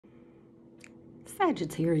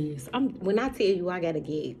Sagittarius, when I tell you I gotta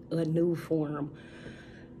get a new form,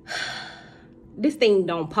 this thing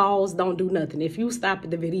don't pause, don't do nothing. If you stop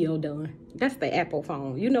it, the video done. That's the Apple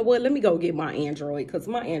phone. You know what? Let me go get my Android, because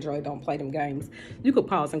my Android don't play them games. You could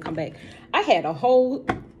pause and come back. I had a whole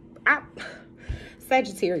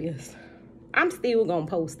Sagittarius. I'm still gonna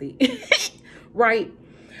post it. Right?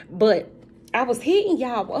 But I was hitting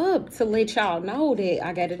y'all up to let y'all know that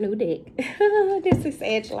I got a new deck. This is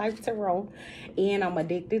Sag Life Tarot, and I'm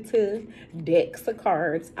addicted to decks of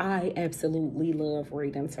cards. I absolutely love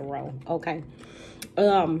reading tarot. Okay.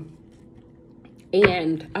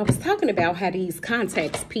 And I was talking about how these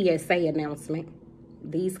contacts PSA announcement,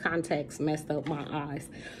 these contacts messed up my eyes,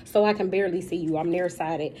 so I can barely see you. I'm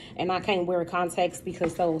nearsighted, and I can't wear contacts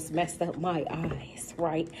because those messed up my eyes,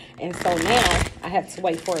 right? And so now I have to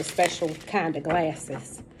wait for a special kind of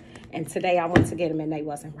glasses. And today I went to get them, and they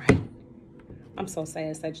wasn't right. I'm so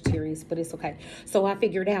sad, Sagittarius, but it's okay. So I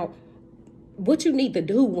figured out what you need to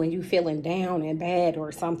do when you feeling down and bad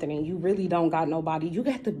or something, and you really don't got nobody. You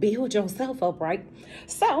got to build yourself up, right?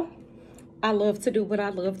 So I love to do what I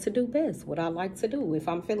love to do best, what I like to do. If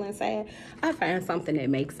I'm feeling sad, I find something that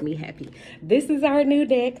makes me happy. This is our new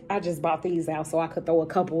deck. I just bought these out so I could throw a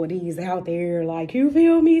couple of these out there. Like, you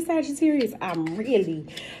feel me, Sagittarius? I'm really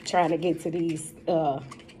trying to get to these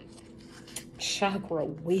chakra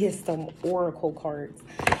wisdom oracle cards.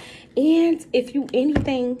 And if you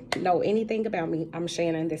know anything about me, I'm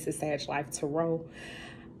Shannon. This is Sag Life Tarot.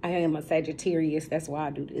 I am a Sagittarius. That's why I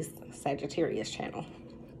do this Sagittarius channel.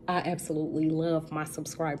 I absolutely love my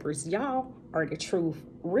subscribers. Y'all are the truth.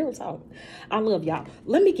 Real talk. I love y'all.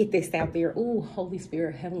 Let me get this out there. Ooh, Holy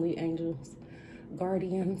Spirit, heavenly angels,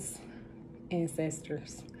 guardians,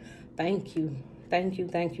 ancestors. Thank you. Thank you,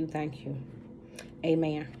 thank you, thank you.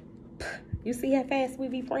 Amen. You see how fast we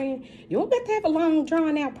be praying? You don't got to have a long,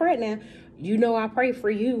 drawn-out prayer now. You know I pray for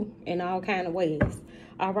you in all kind of ways.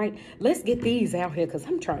 All right, let's get these out here, because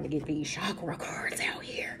I'm trying to get these chakra cards out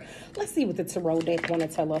here. Let's see what the tarot deck want to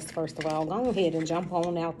tell us first of all. Go ahead and jump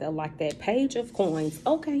on out there like that. Page of coins.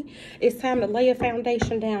 Okay, it's time to lay a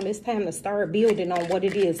foundation down. It's time to start building on what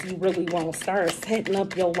it is you really want. Start setting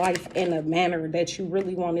up your life in a manner that you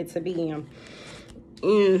really want it to be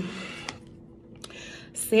in.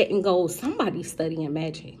 Setting goals. Somebody's studying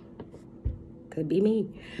magic. Could be me,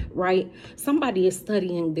 right? Somebody is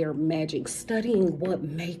studying their magic, studying what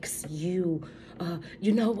makes you.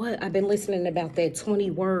 You know what? I've been listening about that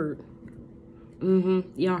 20 word.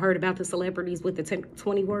 Y'all heard about the celebrities with the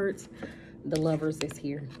 20 words? The lovers is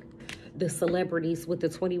here. The celebrities with the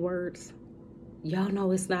 20 words. Y'all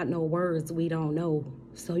know it's not no words we don't know.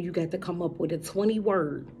 So you got to come up with a 20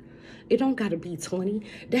 word. It don't got to be 20.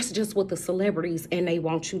 That's just what the celebrities, and they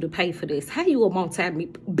want you to pay for this. How you a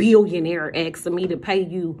multi-billionaire asking me to pay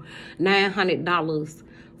you $900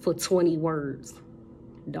 for 20 words?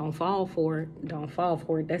 Don't fall for it. Don't fall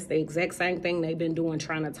for it. That's the exact same thing they've been doing,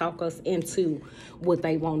 trying to talk us into what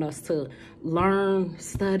they want us to learn.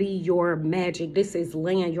 Study your magic. This is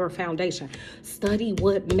laying your foundation. Study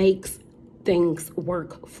what makes things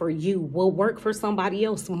work for you. What work for somebody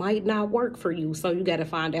else might not work for you. So you got to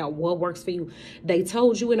find out what works for you. They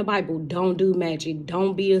told you in the Bible, don't do magic.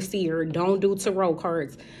 Don't be a seer. Don't do tarot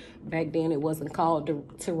cards. Back then, it wasn't called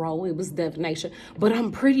tarot. It was divination. But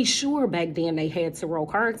I'm pretty sure back then they had tarot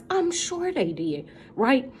cards. I'm sure they did,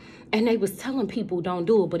 right? And they was telling people don't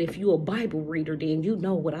do it. But if you a Bible reader, then you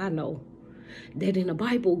know what I know. That in the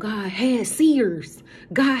Bible, God had seers.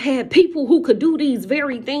 God had people who could do these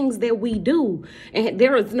very things that we do. And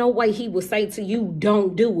there is no way he would say to you,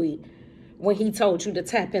 don't do it, when he told you to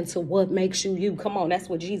tap into what makes you you. Come on, that's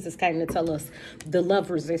what Jesus came to tell us. The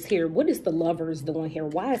lovers is here. What is the lovers doing here?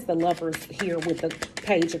 Why is the lovers here with the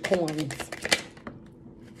page of coins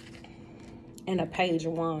and a page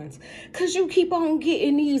of wands? Because you keep on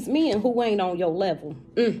getting these men who ain't on your level.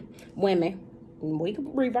 Women. We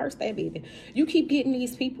can reverse that, baby. You keep getting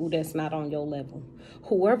these people that's not on your level.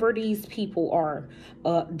 Whoever these people are,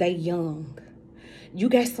 they young. You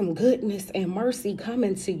got some goodness and mercy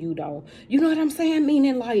coming to you, though. You know what I'm saying?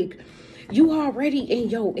 Meaning, like, you already in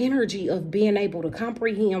your energy of being able to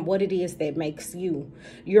comprehend what it is that makes you.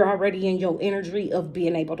 You're already in your energy of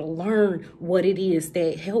being able to learn what it is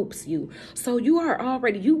that helps you. So you are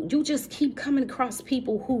already, you just keep coming across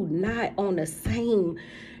people who not on the same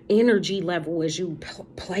energy level as you,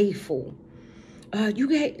 playful. You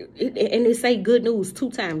get, and they say good news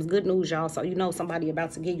 2 times. Good news, y'all. So you know somebody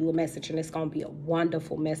about to give you a message, and it's going to be a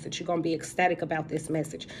wonderful message. You're going to be ecstatic about this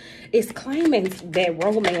message. It's claiming that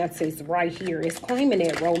romance is right here. It's claiming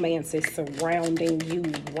that romance is surrounding you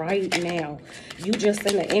right now. You just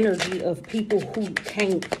in the energy of people who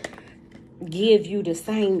can't give you the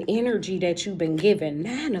same energy that you've been given.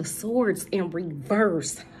 9 of Swords in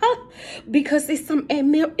reverse. Because it's some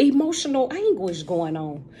emotional anguish going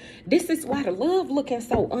on. This is why the love looking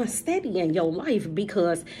so unsteady in your life,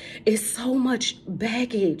 because it's so much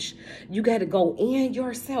baggage. You got to go in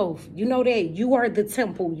yourself. You know that you are the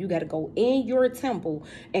temple. You got to go in your temple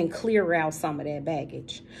and clear out some of that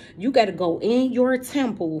baggage. You got to go in your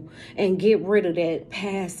temple and get rid of that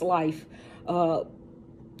past life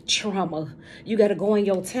trauma. You got to go in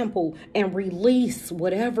your temple and release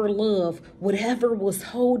whatever love, whatever was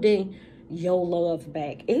holding your love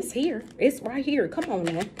back. It's here. It's right here. Come on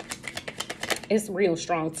now. It's real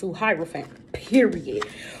strong too. Hierophant. Period.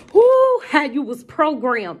 Ooh, how you was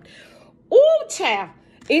programmed. Ooh, child.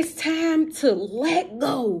 It's time to let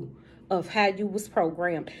go of how you was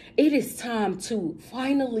programmed. It is time to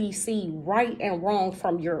finally see right and wrong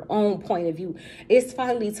from your own point of view. It's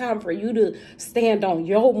finally time for you to stand on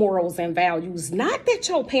your morals and values. Not that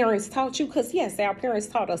your parents taught you, because yes, our parents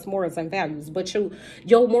taught us morals and values, but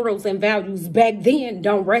your morals and values back then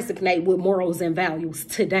don't resonate with morals and values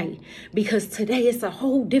today, because today it's a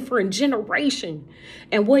whole different generation.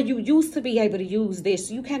 And where you used to be able to use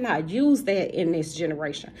this, you cannot use that in this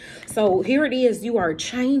generation. So here it is. You are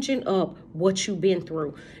changing up what you've been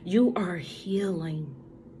through. You are healing.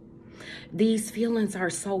 These feelings are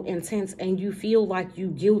so intense and you feel like you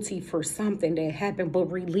guilty for something that happened, but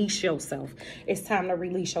release yourself. It's time to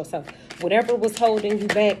release yourself. Whatever was holding you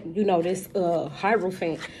back, you know, this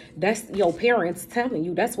Hierophant, that's your parents telling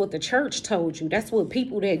you. That's what the church told you. That's what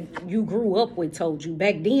people that you grew up with told you.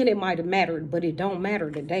 Back then it might have mattered, but it don't matter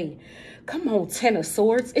today. Come on, 10 of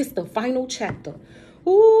Swords. It's the final chapter.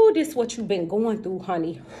 Ooh, this is what you've been going through,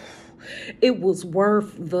 honey. It was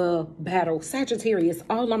worth the battle. Sagittarius,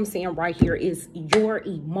 all I'm saying right here is your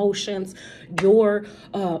emotions, your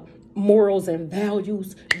morals and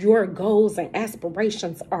values, your goals and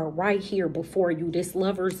aspirations are right here before you. This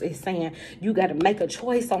Lovers is saying you got to make a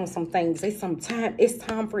choice on some things. It's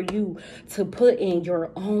time for you to put in your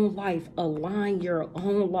own life, align your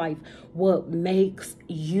own life, what makes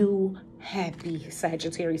you happy,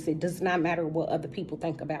 Sagittarius. It does not matter what other people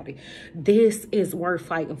think about it. This is worth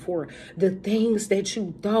fighting for. The things that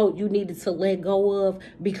you thought you needed to let go of,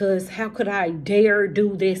 because how could I dare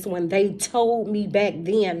do this when they told me back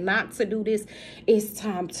then not to do this? It's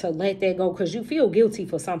time to let that go, because you feel guilty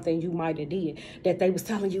for something you might have did, that they was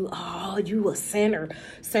telling you, oh, you a sinner.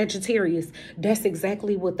 Sagittarius, that's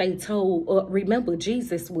exactly what they told. Remember,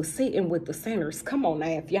 Jesus was sitting with the sinners. Come on now,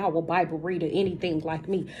 if y'all a Bible reader, anything like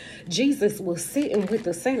me, Jesus was sitting with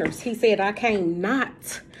the sinners. He said, I came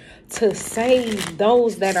not to save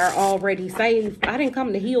those that are already saved. I didn't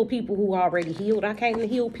come to heal people who are already healed. I came to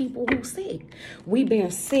heal people who sick. We've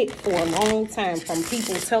been sick for a long time, from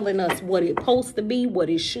people telling us what it's supposed to be, what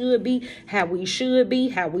it should be, how we should be,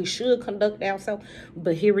 how we should conduct ourselves.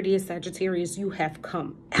 But here it is, Sagittarius. You have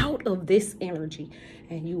come out of this energy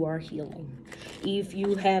and you are healing. If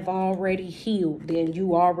you have already healed, then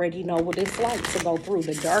you already know what it's like to go through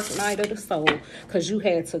the dark night of the soul, because you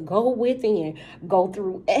had to go within, go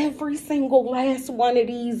through every single last one of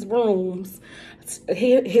these rooms.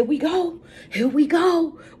 Here we go. Here we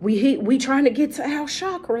go. We trying to get to our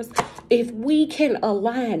chakras. If we can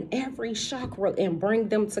align every chakra and bring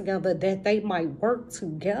them together, that they might work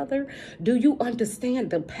together. Do you understand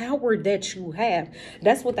the power that you have?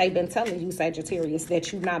 That's what they've been telling you, Sagittarius,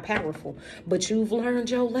 that you're not powerful. But you've learned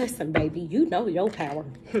your lesson, baby. You know your power.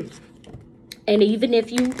 And even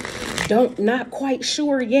if you not quite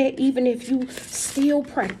sure yet, even if you still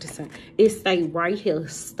practicing, it stay right here,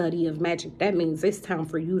 study of magic. That means it's time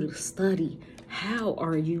for you to study. How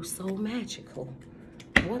are you so magical?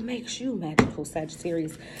 What makes you magical,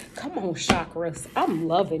 Sagittarius? Come on, chakras. I'm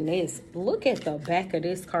loving this. Look at the back of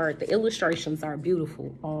this card. The illustrations are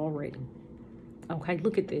beautiful already. Okay,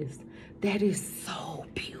 look at this. That is so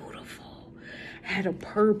beautiful. Had the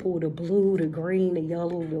purple, the blue, the green, the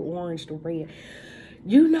yellow, the orange, the red.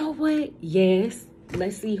 You know what? Yes.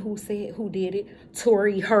 Let's see who did it.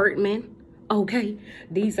 Tori Hartman. Okay.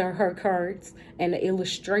 These are her cards. And the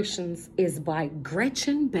illustrations is by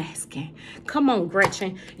Gretchen Baskin. Come on,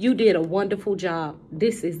 Gretchen. You did a wonderful job.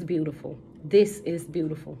 This is beautiful. This is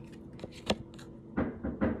beautiful.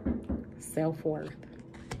 Self-worth.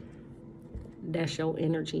 That's your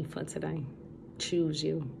energy for today. Choose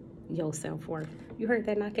you. Your self-worth. You heard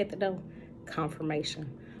that knock at the door? Confirmation.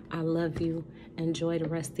 I love you. Enjoy the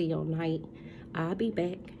rest of your night. I'll be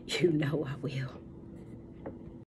back. You know I will.